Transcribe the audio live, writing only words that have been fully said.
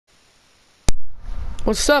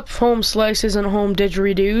What's up, home slices and home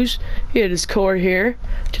didgeridoos? It is Core here.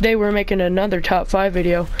 Today we're making another top 5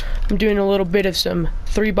 video. I'm doing a little bit of some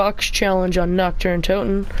 3-box challenge on Nocturne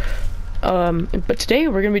Toten. But today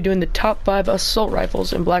we're going to be doing the top 5 assault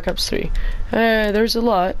rifles in Black Ops 3. There's a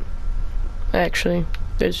lot. Actually,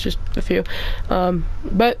 there's just a few.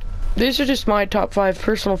 But these are just my top 5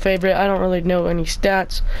 personal favorite. I don't really know any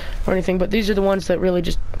stats or anything, but these are the ones that really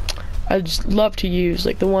I just love to use.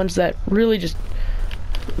 Like the ones that really just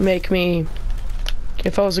make me,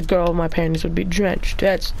 if I was a girl, my panties would be drenched.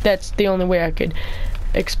 That's the only way I could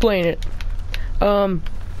explain it.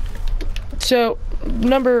 So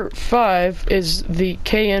number 5 is the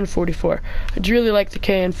KN-44. I really like the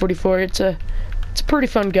KN-44. It's a pretty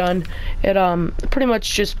fun gun. It pretty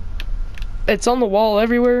much just, it's on the wall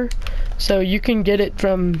everywhere, so you can get it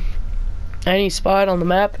from any spot on the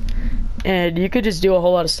map, and you could just do a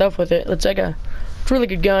whole lot of stuff with it. It's a really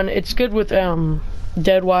good gun. It's good with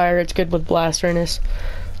dead wire. It's good with blast furnace.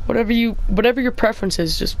 Whatever your preference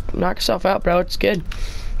is, just knock yourself out, bro. It's good.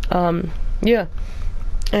 Yeah.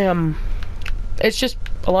 It's just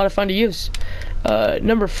a lot of fun to use.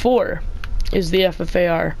 Number 4 is the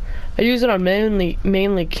FFAR. I use it on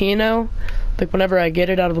mainly Kino. Like whenever I get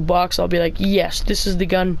it out of the box, I'll be like, yes, this is the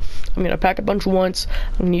gun. I'm gonna pack a bunch once.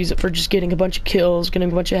 I'm gonna use it for just getting a bunch of kills, getting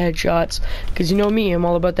a bunch of headshots. Because you know me, I'm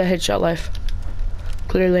all about that headshot life.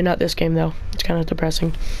 Clearly not this game though. It's kind of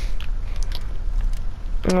depressing.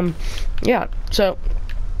 Yeah. So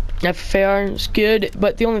FFAR is good,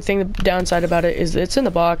 but the only thing, the downside about it is it's in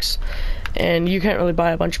the box, and you can't really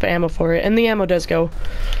buy a bunch of ammo for it. And the ammo does go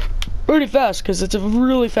pretty fast because it's a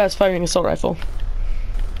really fast firing assault rifle.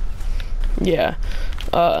 Yeah.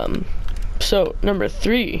 So number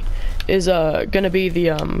 3 is gonna be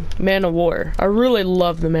the Man of War. I really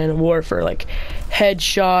love the Man of War for like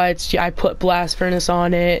headshots. I put blast furnace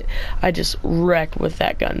on it. I just wreck with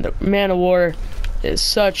that gun. The Man of War is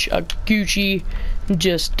such a Gucci,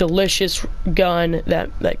 just delicious gun that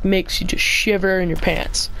like makes you just shiver in your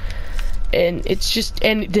pants. And it's just,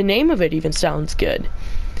 and the name of it even sounds good.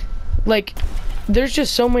 Like there's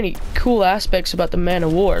just so many cool aspects about the Man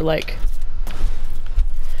of War. Like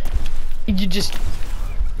you just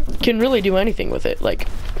can really do anything with it. Like,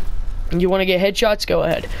 you want to get headshots, go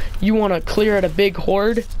ahead. You want to clear out a big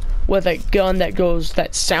horde with a gun that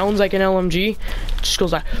sounds like an LMG, just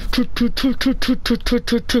goes like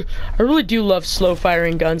I really do love slow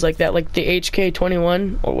firing guns like that. Like the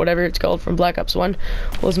HK-21 or whatever it's called from Black Ops 1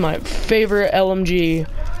 was my favorite LMG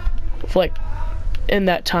like in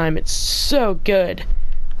that time. It's so good.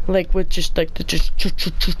 Like with just like the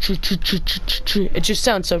it just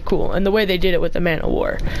sounds so cool, and the way they did it with the Man of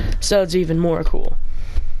War sounds even more cool.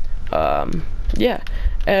 Yeah.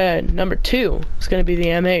 And number 2 is gonna be the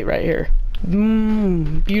M8 right here.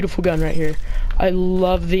 Beautiful gun right here. I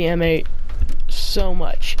love the M8 so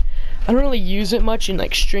much. I don't really use it much in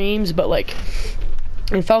like streams, but like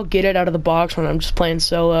if I'll get it out of the box when I'm just playing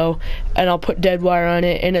solo, and I'll put dead wire on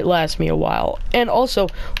it, and it lasts me a while. And also,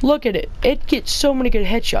 look at it. It gets so many good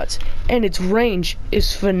headshots, and its range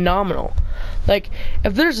is phenomenal. Like,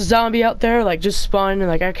 if there's a zombie out there, like, just spawning, and,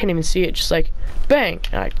 like, I can't even see it, just, like, bang,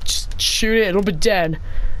 and I just shoot it, it'll be dead.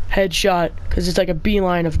 Headshot, because it's like a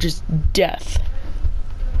beeline of just death.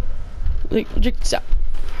 Like, just,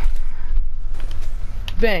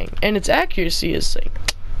 bang. And its accuracy is, like,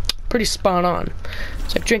 pretty spot on.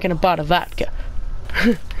 It's like drinking a bottle of vodka.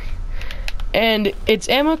 And its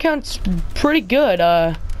ammo count's pretty good.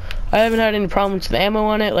 I haven't had any problems with ammo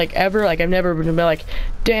on it, like ever. Like I've never been like,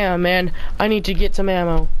 damn man, I need to get some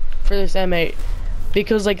ammo for this M8.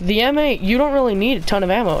 Because like the M8, you don't really need a ton of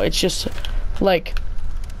ammo. It's just like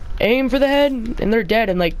aim for the head and they're dead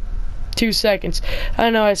in like 2 seconds. I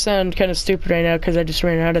know I sound kind of stupid right now because I just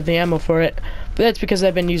ran out of the ammo for it, but that's because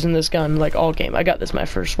I've been using this gun like all game. I got this my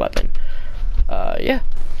first weapon. Yeah.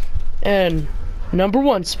 And number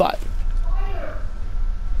 1 spot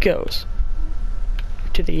goes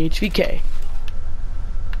to the HVK.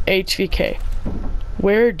 HVK.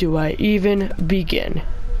 Where do I even begin?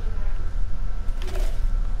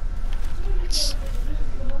 It's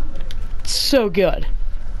so good.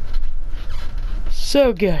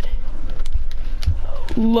 So good.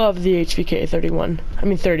 Love the HVK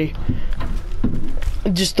 30.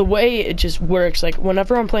 Just the way it just works, like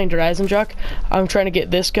whenever I'm playing Horizon Jock, I'm trying to get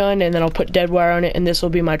this gun and then I'll put dead wire on it and this will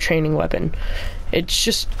be my training weapon. It's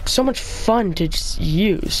just so much fun to just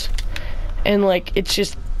use, and like it's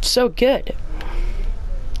just so good.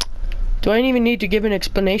 Do I even need to give an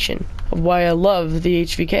explanation of why I love the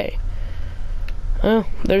HVK? Well,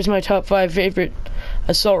 there's my top 5 favorite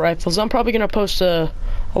assault rifles. I'm probably gonna post a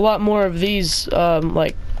lot more of these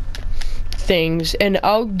like things, and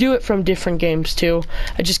I'll do it from different games too.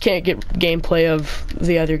 I just can't get gameplay of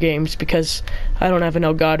the other games because I don't have an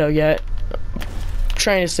Elgato yet. I'm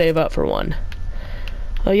trying to save up for one.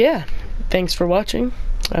 Well, yeah, thanks for watching.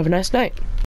 Have a nice night.